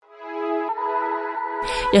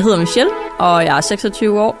Jeg hedder Michelle, og jeg er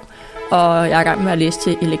 26 år, og jeg er i gang med at læse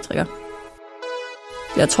til elektriker.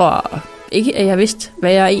 Jeg tror ikke, at jeg vidste,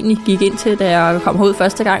 hvad jeg egentlig gik ind til, da jeg kom herud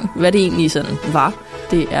første gang. Hvad det egentlig sådan var.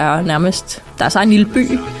 Det er nærmest... Der er så en lille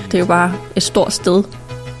by. Det er jo bare et stort sted,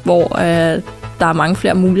 hvor der er mange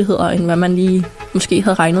flere muligheder, end hvad man lige måske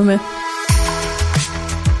havde regnet med.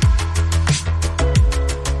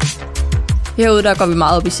 Herude der går vi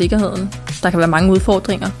meget op i sikkerheden. Der kan være mange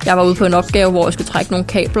udfordringer. Jeg var ude på en opgave, hvor jeg skulle trække nogle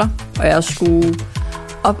kabler, og jeg skulle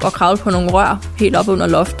op og kravle på nogle rør helt op under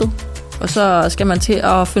loftet. Og så skal man til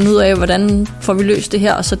at finde ud af, hvordan får vi løst det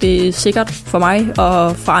her, så det er sikkert for mig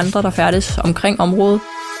og for andre, der færdes omkring området.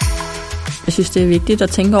 Jeg synes, det er vigtigt at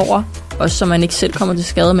tænke over, også så man ikke selv kommer til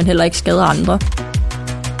skade, men heller ikke skader andre.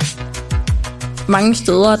 Mange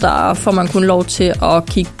steder der får man kun lov til at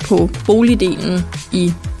kigge på boligdelen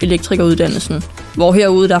i elektrikeruddannelsen, hvor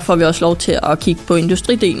herude der får vi også lov til at kigge på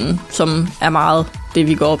industridelen, som er meget det,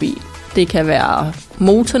 vi går op i. Det kan være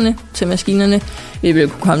motorerne til maskinerne. Vi vil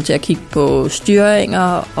kunne komme til at kigge på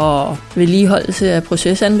styringer og vedligeholdelse af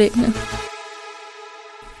procesanlæggene.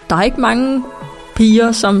 Der er ikke mange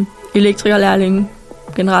piger som elektrikerlærlinge,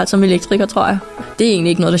 generelt som elektriker, tror jeg. Det er egentlig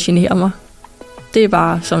ikke noget, der generer mig. Det er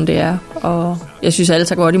bare, som det er, og jeg synes, alle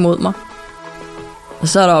tager godt imod mig. Og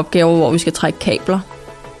så er der opgaver, hvor vi skal trække kabler.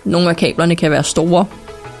 Nogle af kablerne kan være store.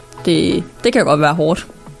 Det kan godt være hårdt.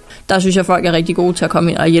 Der synes jeg, folk er rigtig gode til at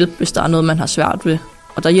komme ind og hjælpe, hvis der er noget, man har svært ved.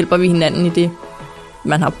 Og der hjælper vi hinanden i det,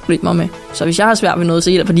 man har problemer med. Så hvis jeg har svært ved noget, så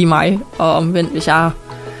hjælper de mig. Og omvendt, hvis jeg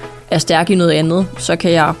er stærk i noget andet, så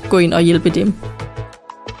kan jeg gå ind og hjælpe dem.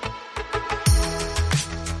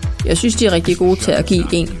 Jeg synes, de er rigtig gode til at give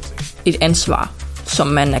en et ansvar, som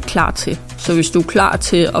man er klar til. Så hvis du er klar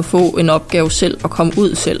til at få en opgave selv og komme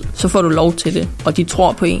ud selv, så får du lov til det. Og de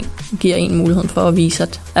tror på en, giver en muligheden for at vise,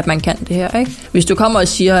 at man kan det her. Ikke? Hvis du kommer og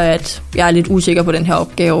siger, at jeg er lidt usikker på den her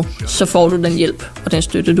opgave, så får du den hjælp og den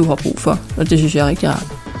støtte, du har brug for. Og det synes jeg er rigtig rart.